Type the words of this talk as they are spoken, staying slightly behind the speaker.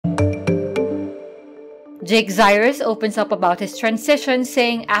Jake Zyrus opens up about his transition,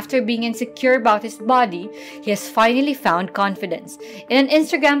 saying after being insecure about his body, he has finally found confidence. In an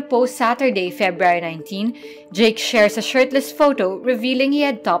Instagram post Saturday, February 19, Jake shares a shirtless photo revealing he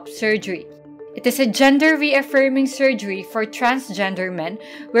had top surgery. It is a gender-reaffirming surgery for transgender men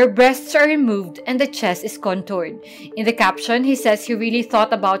where breasts are removed and the chest is contoured. In the caption, he says he really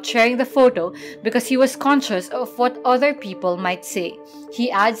thought about sharing the photo because he was conscious of what other people might say.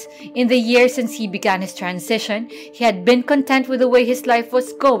 He adds, in the years since he began his transition, he had been content with the way his life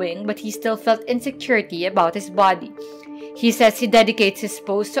was going, but he still felt insecurity about his body. He says he dedicates his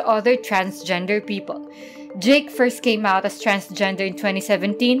post to other transgender people. Jake first came out as transgender in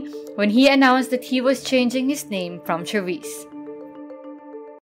 2017 when he announced that he was changing his name from Zyrus.